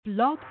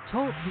Blog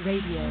Talk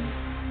Radio.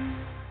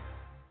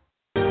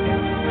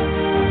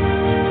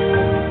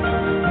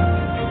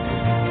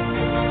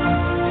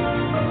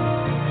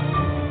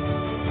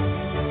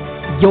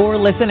 You're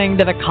listening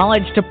to the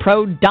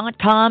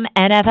College2Pro.com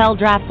NFL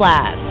Draft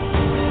Blast.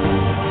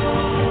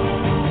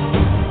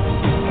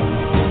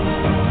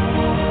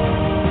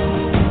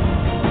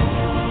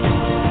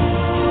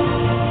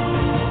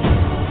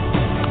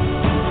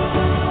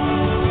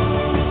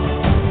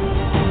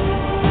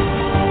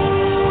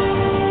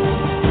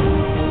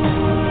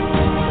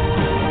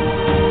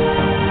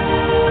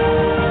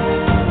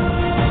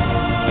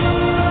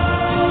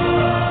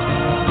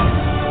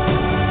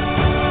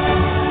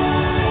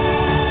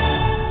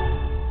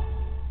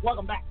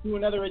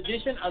 Another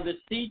edition of the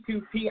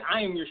C2P.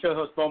 I am your show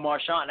host, Bo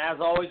Marchionte, and as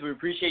always, we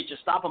appreciate you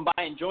stopping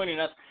by and joining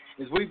us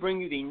as we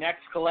bring you the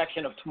next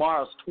collection of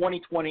tomorrow's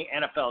 2020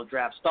 NFL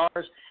Draft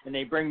Stars, and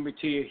they bring me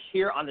to you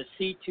here on the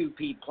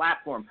C2P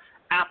platform,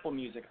 Apple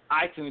Music,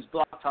 iTunes,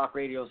 Blog Talk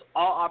Radios,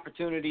 all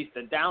opportunities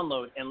to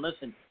download and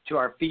listen to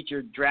our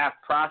featured draft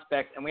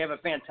prospects, and we have a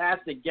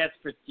fantastic guest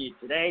for you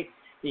today,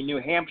 the New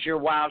Hampshire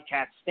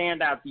Wildcats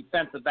standout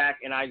defensive back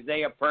in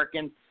Isiah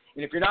Perkins.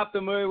 And if you're not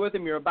familiar with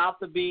him, you're about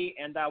to be.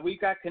 And we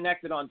got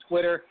connected on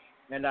Twitter,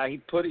 and he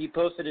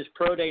posted his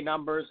pro day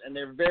numbers, and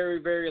they're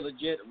very, very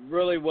legit,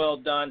 really well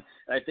done.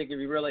 And I think if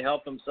he really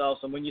helped himself.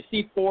 So when you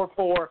see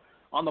 4.4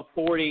 on the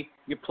 40,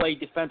 you play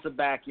defensive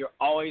back, you're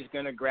always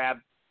going to grab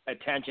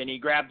attention. He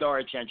grabbed our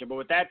attention. But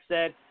with that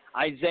said,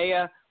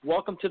 Isiah,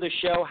 welcome to the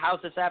show.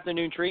 How's this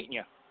afternoon treating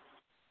you?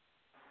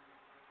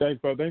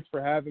 Thanks, bro. Thanks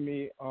for having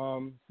me.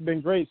 It's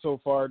been great so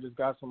far. Just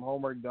got some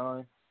homework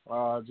done.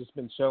 Just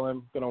been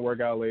chilling. Gonna work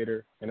out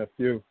later in a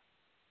few.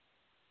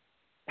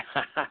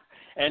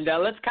 And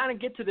let's kind of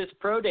get to this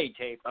pro day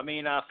tape. I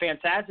mean,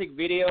 fantastic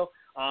video.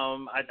 A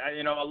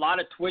lot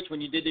of twitch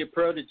when you did the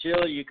pro to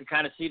chill. You could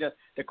kind of see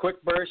the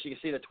quick burst. You can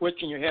see the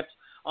twitch in your hips.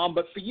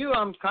 But for you,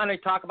 I'm kind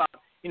of talk about,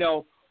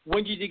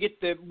 when did you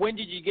get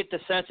the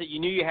sense that you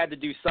knew you had to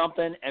do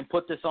something and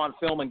put this on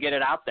film and get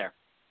it out there?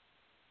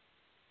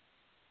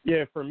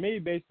 Yeah, for me,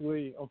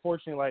 basically,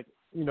 unfortunately,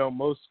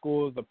 most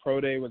schools, the pro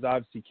day was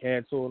obviously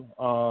canceled.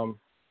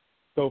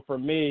 So for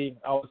me,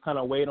 I was kind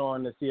of waiting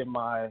on to see if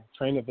my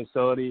training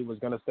facility was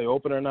going to stay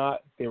open or not.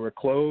 They were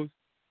closed.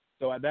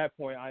 So at that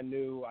point, I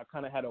knew I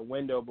kind of had a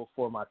window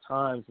before my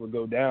times would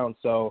go down.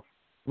 So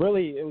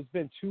really, it's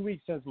been 2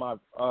 weeks since my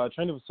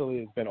training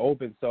facility has been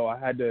open. So I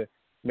had to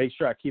make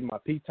sure I keep my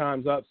peak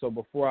times up. So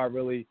before I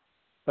really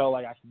felt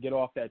like I could get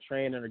off that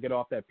training or get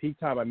off that peak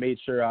time, I made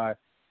sure I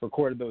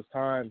recorded those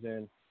times.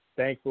 And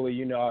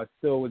thankfully, I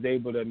still was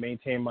able to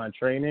maintain my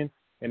training,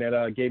 and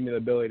it gave me the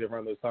ability to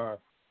run those times.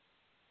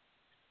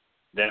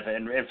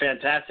 Definitely, and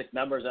fantastic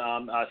numbers.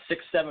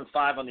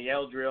 6.75 on the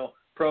L drill,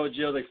 pro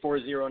agility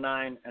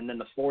 4.09, and then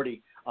the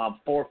 40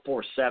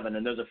 4.47,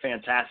 and those are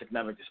fantastic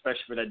numbers,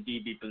 especially for that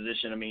DB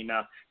position. I mean,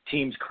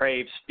 teams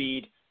crave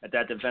speed at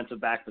that defensive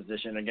back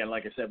position. Again,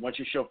 like I said, once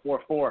you show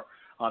 4.4,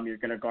 you're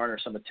going to garner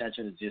some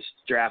attention. It's just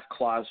draft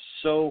clause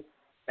so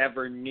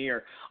ever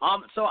near.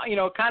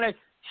 Kind of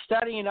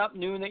studying up,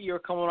 knowing that you were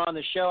coming on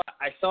the show,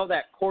 I saw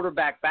that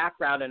quarterback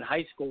background in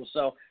high school.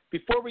 So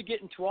before we get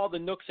into all the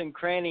nooks and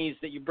crannies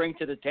that you bring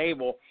to the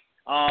table,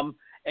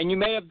 and you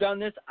may have done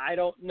this, I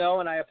don't know,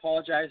 and I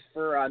apologize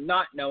for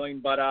not knowing,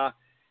 but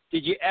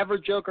did you ever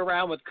joke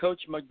around with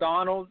Coach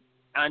McDonald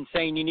on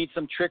saying you need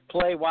some trick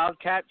play,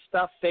 wildcat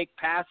stuff, fake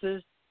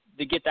passes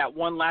to get that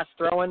one last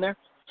throw in there?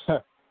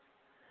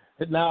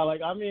 No,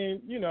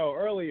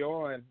 early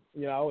on,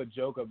 I would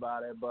joke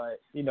about it,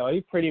 but,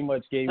 he pretty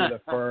much gave me the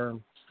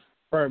firm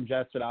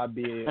gesture that I'd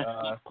be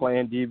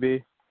playing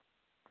DB.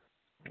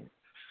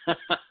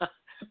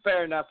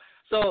 Fair enough.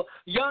 So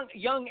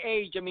young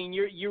age. I mean,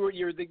 you're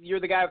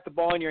the guy with the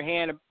ball in your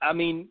hand. I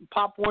mean,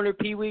 Pop Warner,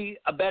 Pee Wee,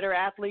 a better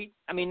athlete.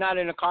 I mean, not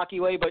in a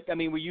cocky way, but I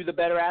mean, were you the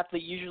better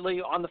athlete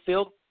usually on the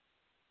field?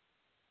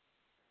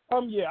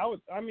 Yeah, I was.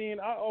 I mean,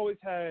 I always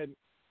had.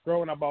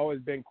 Growing up, I've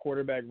always been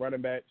quarterback,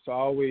 running back, so I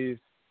always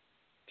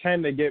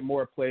tend to get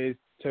more plays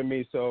to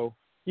me. So,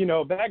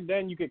 back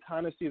then you could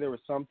kind of see there was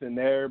something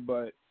there,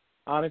 but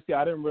honestly,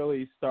 I didn't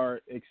really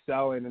start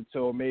excelling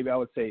until maybe I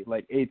would say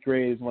like 8th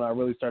grade is when I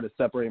really started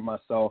separating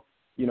myself,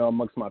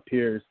 amongst my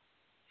peers.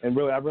 And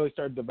I really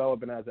started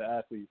developing as an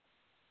athlete.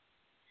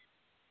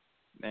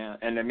 Man,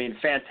 and I mean,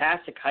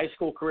 fantastic high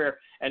school career,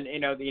 and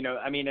and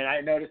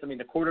I noticed,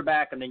 the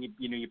quarterback, and then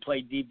you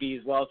played DB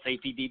as well,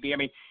 safety DB. I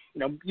mean,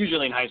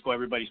 usually in high school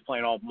everybody's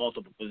playing all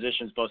multiple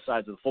positions, both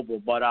sides of the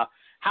football. But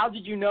how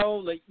did you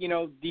know that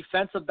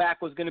defensive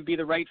back was going to be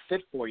the right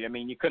fit for you? I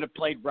mean, you could have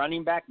played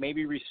running back,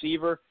 maybe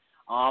receiver,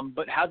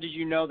 but how did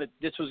you know that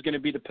this was going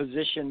to be the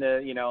position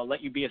to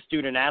let you be a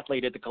student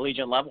athlete at the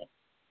collegiate level?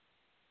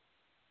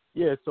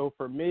 Yeah, so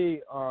for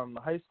me,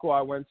 high school I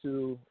went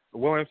to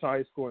Williamson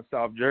High School in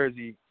South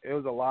Jersey. It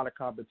was a lot of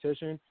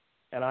competition,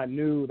 and I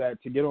knew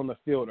that to get on the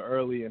field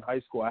early in high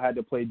school, I had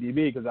to play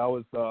DB because I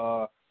was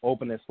the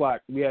opening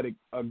slot. We had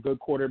a good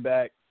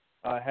quarterback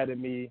ahead of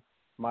me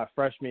my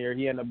freshman year.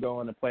 He ended up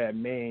going to play at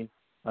Maine,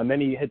 and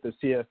then he hit the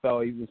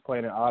CFL. He was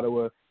playing in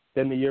Ottawa.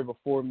 Then the year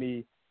before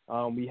me,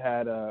 we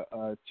had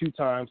a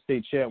 2-time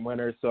state champ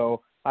winner.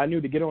 So I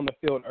knew to get on the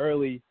field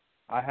early,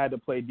 I had to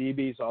play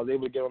DB. So I was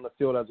able to get on the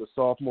field as a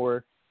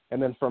sophomore.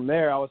 And then from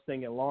there, I was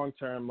thinking long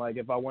term, like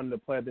if I wanted to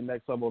play at the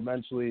next level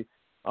eventually,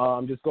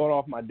 just going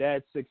off my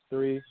dad's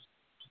 6'3",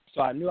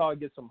 so I knew I would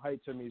get some height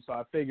to me. So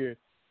I figured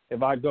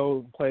if I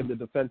go play the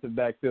defensive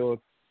backfield,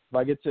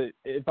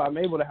 if I'm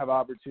able to have an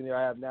opportunity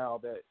I have now,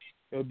 that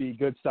it would be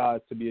good size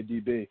to be a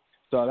DB.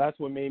 So that's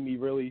what made me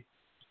really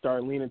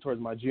start leaning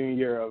towards my junior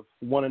year of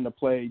wanting to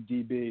play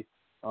DB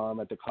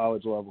at the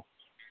college level.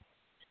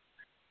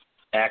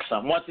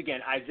 Excellent. Once again,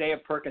 Isiah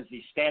Perkins,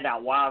 the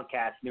standout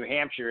Wildcats, New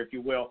Hampshire, if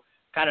you will,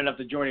 kind enough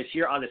to join us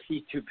here on the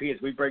C2P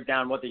as we break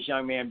down what this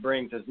young man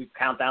brings as we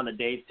count down the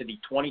days to the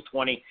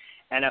 2020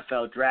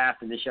 NFL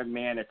Draft, and this young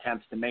man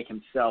attempts to make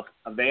himself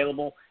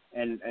available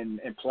and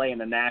play in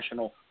the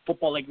National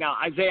Football League. Now,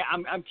 Isiah,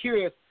 I'm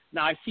curious.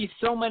 Now, I see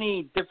so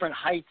many different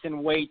heights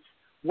and weights.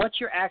 What's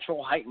your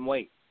actual height and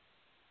weight?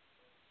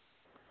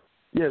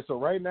 Yeah, so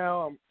right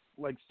now I'm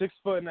like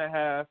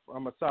 6'1.5".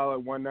 I'm a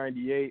solid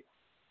 198.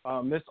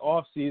 This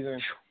off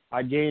season,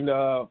 I gained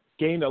a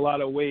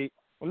lot of weight.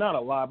 Well, not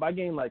a lot, but I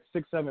gained like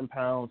 6-7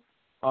 pounds.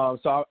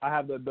 So I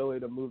have the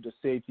ability to move to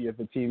safety if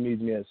the team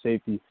needs me at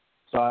safety.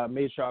 So I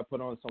made sure I put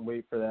on some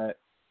weight for that.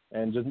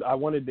 And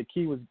the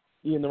key was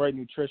eating the right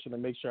nutrition to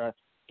make sure I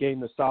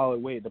gained the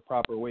solid weight, the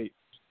proper weight.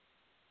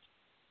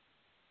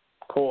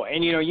 Cool.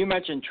 And, you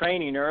mentioned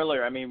training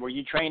earlier. I mean, were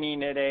you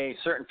training at a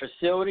certain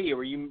facility or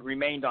were you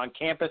remained on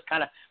campus?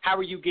 Kind of how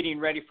were you getting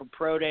ready for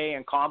pro day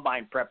and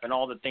combine prep and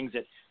all the things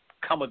that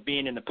come with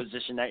being in the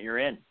position that you're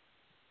in?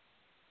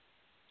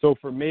 So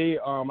for me,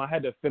 I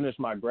had to finish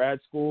my grad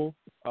school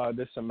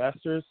this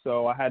semester,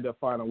 so I had to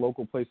find a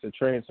local place to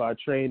train. So I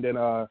trained in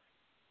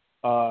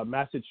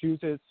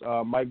Massachusetts,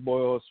 Mike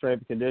Boyle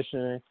Strength and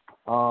Conditioning,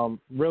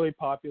 really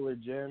popular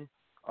gym.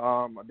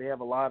 They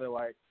have a lot of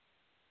like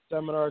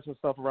seminars and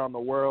stuff around the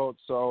world.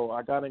 So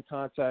I got in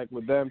contact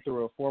with them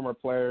through a former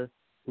player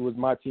who was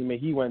my teammate.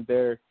 He went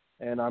there,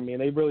 and I mean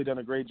they've really done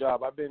a great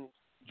job. I've been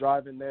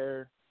driving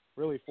there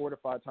really 4 to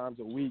 5 times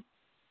a week.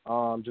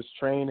 Just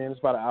training. It's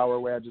about an hour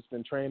away. I've just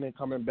been training,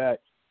 coming back,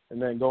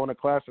 and then going to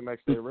class the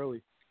next day,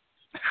 really.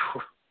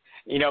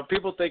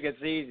 People think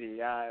it's easy.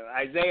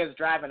 Isiah's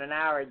driving an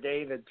hour a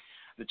day to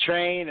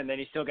train, and then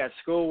he's still got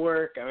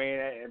schoolwork. I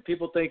mean,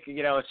 people think,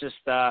 it's just,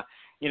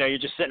 you're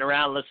just sitting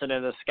around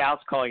listening to the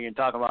scouts call you and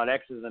talking about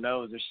X's and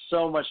O's. There's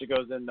so much that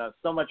goes into,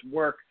 so much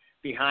work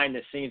behind the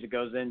scenes that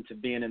goes into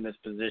being in this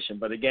position.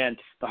 But again,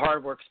 the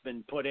hard work's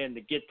been put in to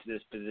get to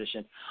this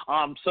position.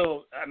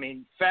 So, I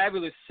mean,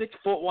 fabulous 6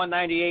 foot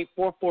 198,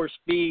 4.4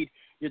 speed.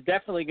 You're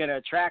definitely going to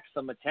attract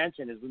some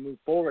attention as we move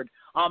forward.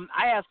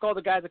 I ask all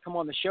the guys that come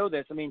on the show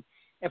this. I mean,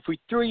 if we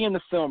threw you in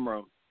the film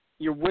room,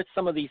 you're with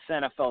some of these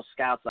NFL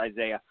scouts,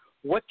 Isiah,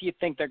 what do you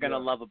think they're going to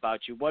love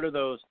about you? What are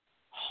those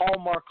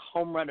hallmark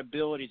home run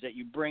abilities that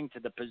you bring to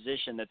the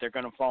position that they're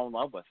going to fall in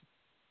love with?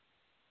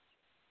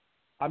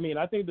 I mean,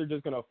 I think they're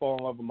just going to fall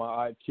in love with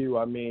my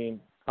IQ. I mean,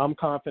 I'm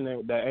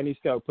confident that any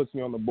scout puts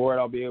me on the board,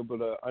 I'll be able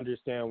to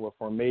understand what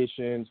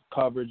formations,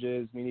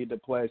 coverages we need to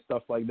play,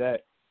 stuff like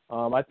that.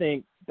 I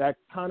think that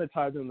kind of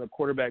ties into the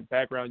quarterback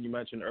background you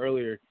mentioned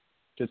earlier,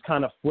 just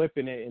kind of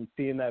flipping it and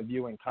seeing that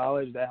view in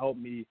college. That helped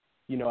me,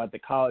 at the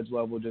college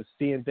level, just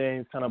seeing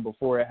things kind of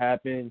before it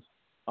happens.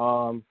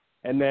 And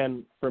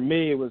then for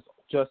me, it was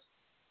just,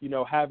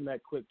 having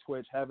that quick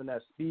twitch, having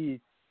that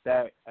speed,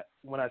 that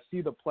when I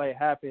see the play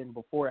happen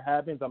before it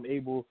happens, I'm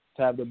able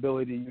to have the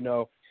ability,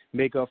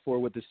 make up for it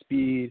with the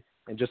speed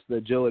and just the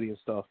agility and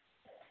stuff.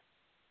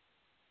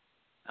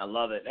 I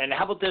love it. And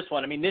how about this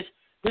one? I mean, this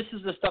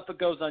is the stuff that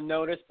goes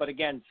unnoticed, but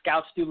again,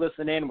 scouts do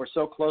listen in. We're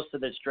so close to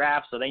this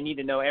draft, so they need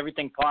to know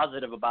everything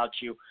positive about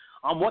you.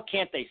 What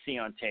can't they see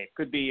on tape?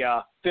 Could be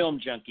film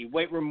junkie,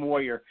 weight room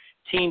warrior,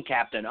 team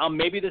captain.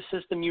 Maybe the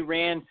system you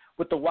ran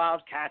with the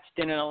Wildcats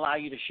didn't allow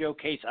you to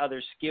showcase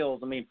other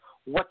skills. I mean,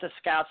 what do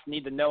scouts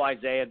need to know,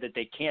 Isiah, that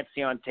they can't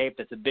see on tape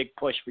that's a big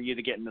push for you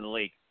to get into the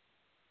league?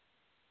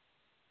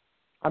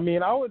 I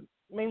mean, I would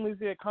mainly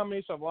see a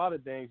combination of a lot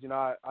of things.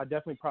 I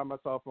definitely pride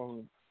myself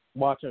on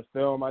watching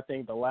film. I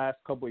think the last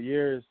couple of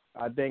years,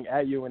 at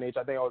UNH,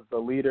 I was the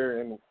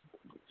leader in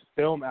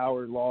film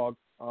hour log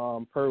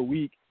per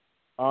week.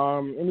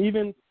 And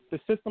even the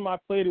system I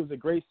played, it was a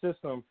great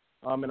system.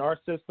 And our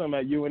system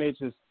at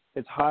UNH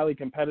it's highly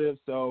competitive.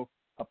 So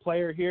a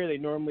player here, they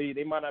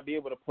might not be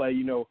able to play,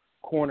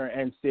 corner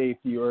and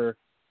safety or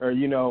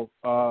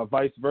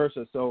vice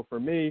versa. So for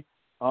me,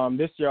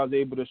 this year I was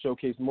able to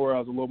showcase more. I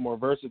was a little more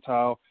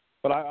versatile.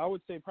 But I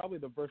would say probably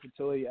the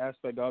versatility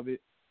aspect of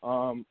it.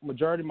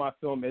 Majority of my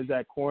film is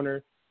at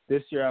corner.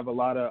 This year I have a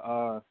lot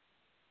of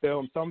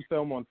some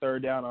film on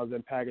third down. I was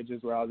in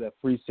packages where I was at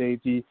free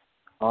safety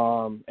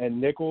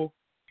and nickel.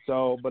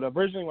 So, but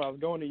originally when I was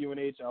going to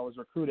UNH, I was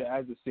recruited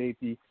as a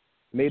safety,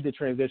 made the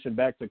transition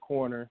back to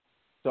corner.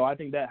 So I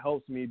think that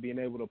helps me being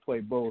able to play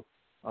both.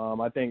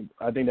 I think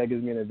that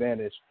gives me an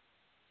advantage.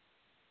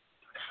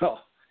 Oh,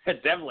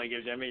 It definitely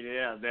gives you. I mean,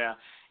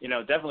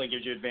 definitely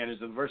gives you advantage.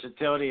 The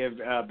versatility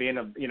of being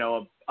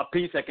a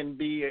piece that can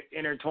be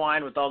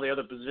intertwined with all the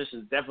other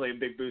positions. Definitely a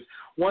big boost.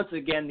 Once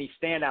again, the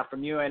standout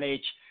from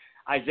UNH,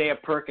 Isiah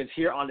Perkins,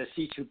 here on the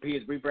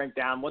C2P as we break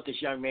down what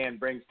this young man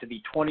brings to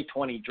the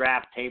 2020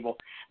 draft table.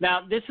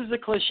 Now, this is a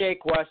cliche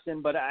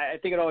question, but I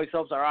think it always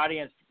helps our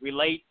audience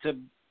relate to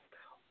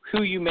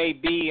who you may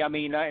be. I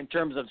mean, in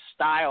terms of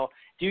style,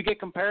 do you get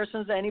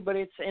comparisons to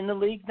anybody that's in the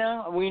league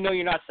now? We know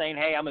you're not saying,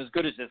 hey, I'm as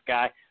good as this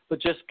guy,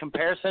 but just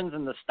comparisons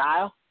in the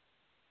style?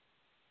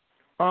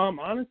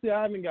 Honestly,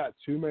 I haven't got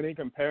too many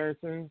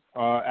comparisons.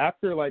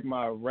 After, like,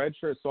 my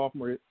redshirt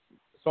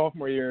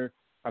sophomore year,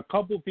 a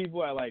couple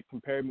people had,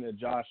 compared me to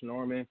Josh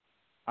Norman.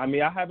 I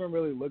mean, I haven't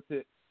really looked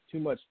at too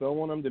much film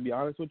on him, to be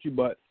honest with you,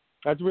 but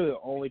that's really the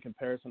only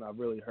comparison I've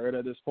really heard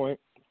at this point.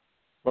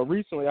 But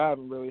recently, I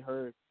haven't really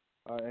heard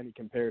any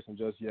comparison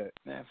just yet.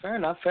 Yeah, fair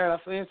enough. I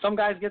mean, some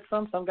guys get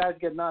some guys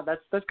get not.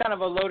 That's kind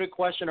of a loaded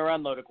question or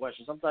unloaded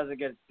question. Sometimes it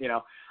gets,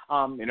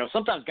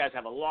 sometimes guys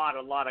have a lot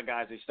of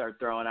guys they start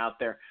throwing out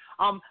there.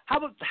 How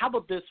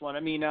about this one? I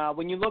mean,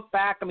 when you look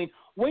back, I mean,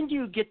 when do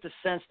you get the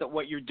sense that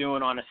what you're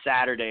doing on a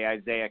Saturday,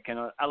 Isiah,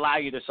 can allow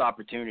you this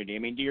opportunity? I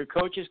mean, do your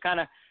coaches kind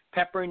of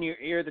pepper in your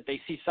ear that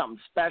they see something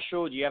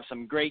special? Do you have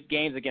some great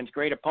games against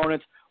great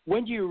opponents?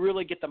 When do you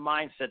really get the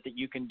mindset that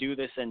you can do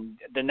this and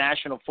the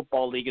National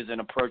Football League is an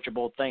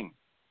approachable thing?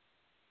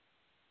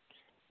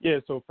 Yeah,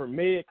 so for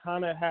me, it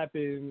kind of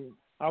happened,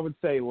 I would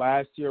say,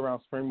 last year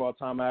around spring ball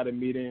time. I had a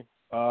meeting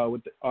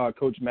with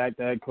Coach Mack,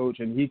 the head coach,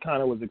 and he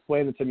kind of was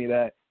explaining to me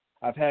that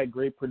I've had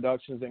great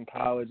productions in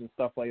college and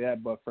stuff like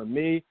that. But for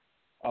me,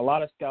 a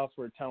lot of scouts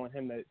were telling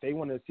him that they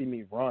wanted to see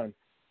me run.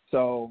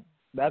 So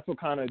that's what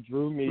kind of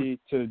drew me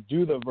to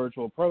do the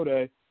virtual pro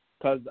day,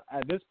 because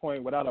at this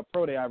point, without a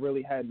pro day, I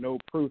really had no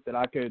proof that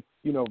I could,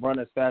 run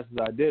as fast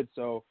as I did.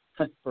 So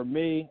for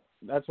me,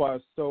 that's why I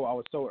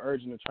was so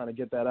urgent to trying to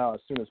get that out as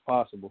soon as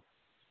possible.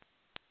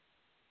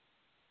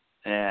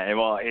 Yeah,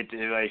 well, like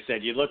I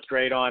said, you looked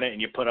great on it,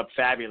 and you put up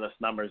fabulous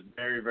numbers.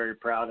 Very, very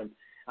proud. And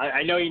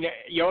I know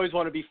you always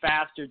want to be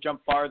faster,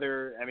 jump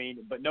farther. I mean,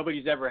 but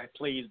nobody's ever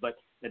pleased. But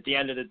at the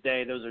end of the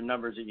day, those are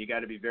numbers that you got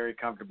to be very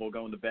comfortable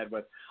going to bed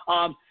with.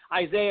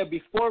 Isiah,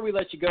 before we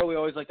let you go, we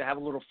always like to have a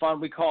little fun.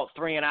 We call it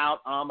 3 and Out.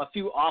 A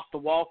few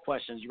off-the-wall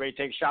questions. You ready to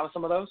take a shot with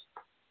some of those?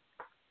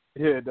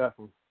 Yeah,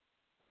 definitely.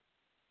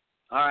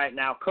 All right.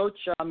 Now, Coach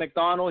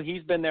McDonald,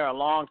 he's been there a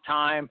long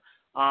time.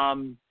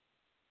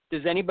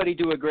 Does anybody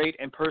do a great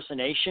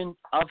impersonation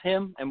of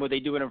him, and would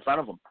they do it in front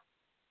of him?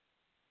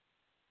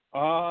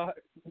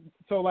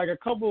 So like a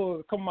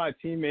couple of my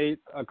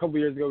teammates, a couple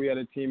years ago, we had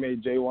a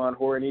teammate, Jaywan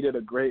Horn. He did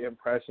a great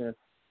impression.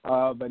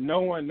 But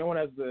no one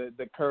has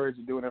the courage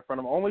to do it in front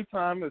of him. Only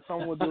time that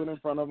someone will do it in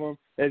front of them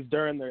is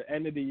during their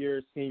end of the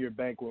year senior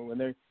banquet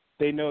when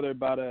they know they're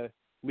about to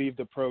leave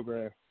the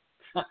program.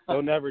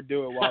 They'll never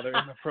do it while they're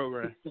in the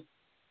program.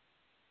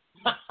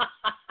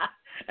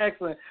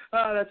 Excellent.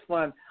 Oh, that's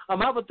fun. How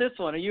about this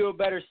one? Are you a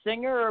better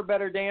singer or a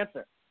better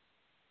dancer?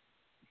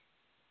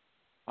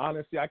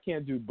 Honestly, I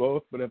can't do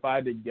both, but if I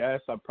had to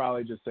guess, I'd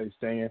probably just say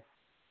singing.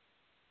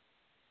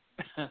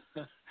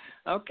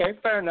 Okay,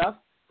 fair enough.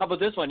 How about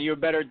this one? Are you a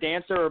better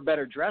dancer or a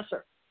better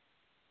dresser?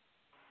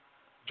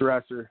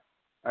 Dresser.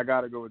 I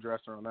got to go with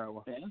dresser on that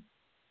one. Yeah.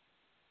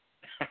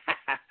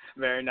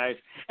 Very nice.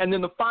 And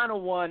then the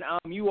final one,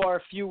 you are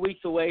a few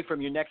weeks away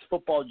from your next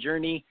football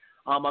journey.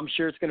 I'm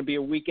sure it's going to be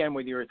a weekend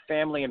with your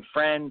family and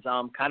friends,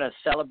 kind of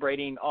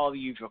celebrating all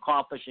you've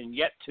accomplished and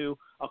yet to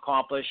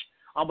accomplish.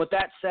 With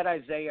that said,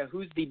 Isiah,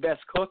 who's the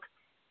best cook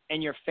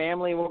in your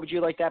family? What would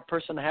you like that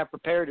person to have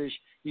prepared as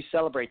you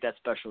celebrate that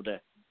special day?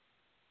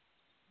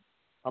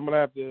 I'm going to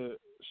have to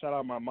shout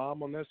out my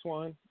mom on this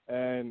one.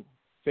 And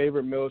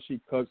favorite meal she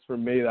cooks for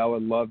me that I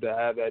would love to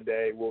have that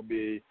day will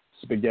be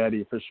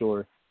spaghetti for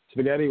sure.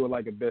 Spaghetti with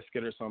like a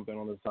biscuit or something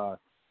on the side.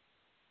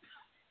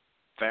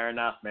 Fair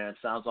enough, man.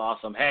 Sounds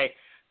awesome. Hey,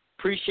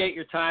 appreciate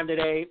your time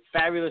today.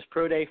 Fabulous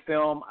Pro Day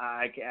film.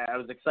 I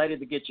was excited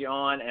to get you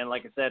on, and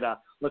like I said,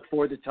 look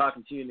forward to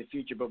talking to you in the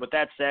future. But with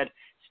that said,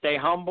 stay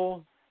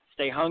humble,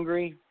 stay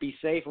hungry, be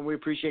safe, and we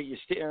appreciate you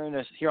steering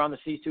us here on the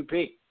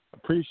C2P.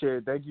 Appreciate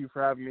it. Thank you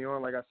for having me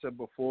on, like I said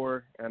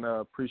before, and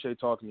appreciate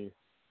talking to you.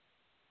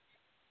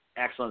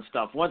 Excellent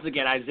stuff. Once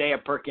again, Isiah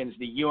Perkins,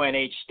 the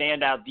UNH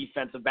standout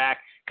defensive back,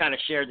 kind of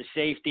shared the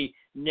safety,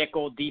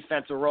 nickel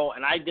defensive role,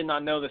 and I did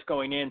not know this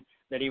going in,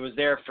 that he was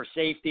there for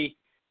safety.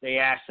 They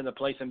asked him to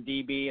play some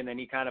DB, and then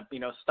he kind of,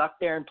 stuck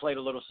there and played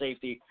a little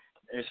safety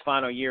his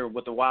final year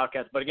with the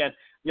Wildcats. But again,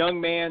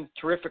 young man,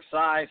 terrific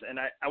size, and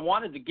I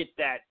wanted to get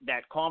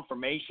that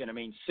confirmation. I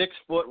mean, 6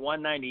 foot,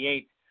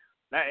 198.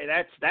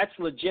 That's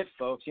legit,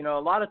 folks. A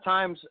lot of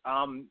times,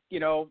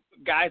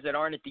 guys that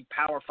aren't at the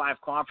Power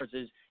 5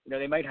 conferences,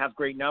 they might have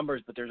great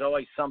numbers, but there's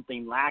always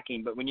something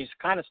lacking. But when you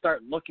kind of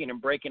start looking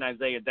and breaking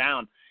Isiah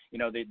down,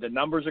 the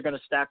numbers are going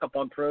to stack up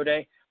on Pro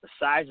Day. The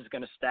size is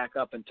going to stack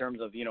up in terms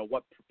of,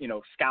 what,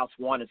 scouts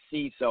want to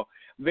see. So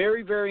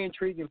very, very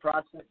intriguing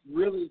prospect.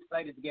 Really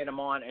excited to get him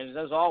on. And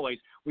as always,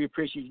 we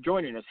appreciate you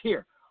joining us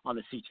here on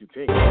the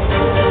C2P.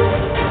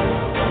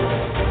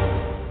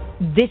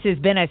 This has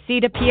been a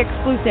C2P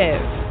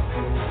exclusive.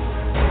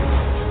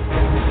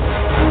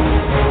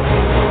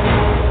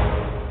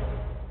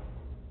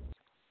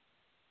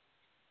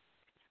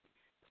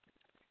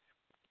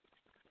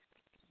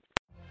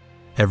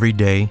 Every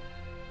day,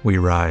 we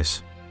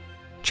rise,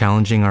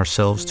 challenging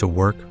ourselves to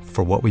work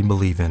for what we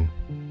believe in.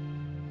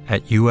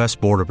 At U.S.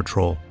 Border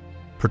Patrol,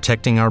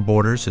 protecting our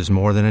borders is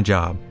more than a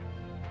job.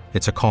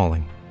 It's a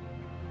calling.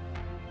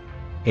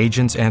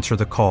 Agents answer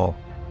the call,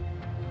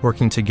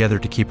 working together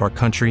to keep our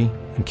country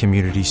and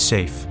communities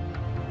safe.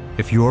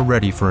 If you're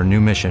ready for a new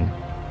mission,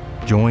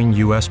 join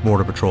U.S.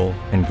 Border Patrol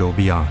and go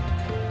beyond.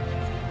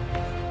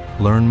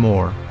 Learn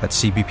more at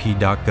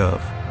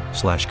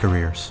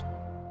cbp.gov/careers.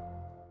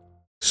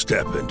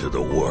 Step into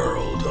the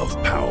world of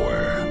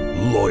power,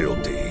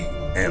 loyalty,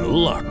 and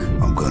luck.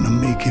 I'm gonna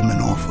make him an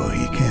offer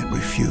he can't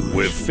refuse.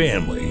 With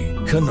family,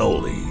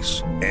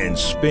 cannolis, and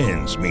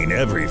spins mean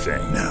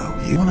everything. Now,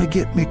 you wanna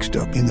get mixed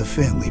up in the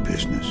family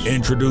business.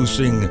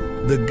 Introducing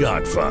The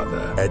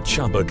Godfather at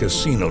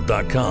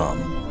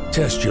ChumbaCasino.com.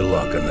 Test your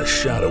luck in the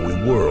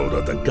shadowy world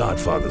of The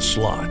Godfather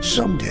slot.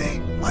 Someday,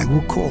 I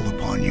will call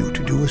upon you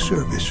to do a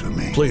service for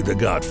me. Play The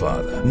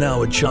Godfather,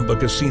 now at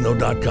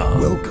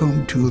ChumbaCasino.com.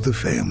 Welcome to the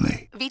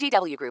family.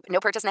 VGW Group. No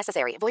purchase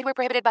necessary. Void where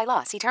prohibited by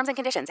law. See terms and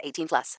conditions. 18+.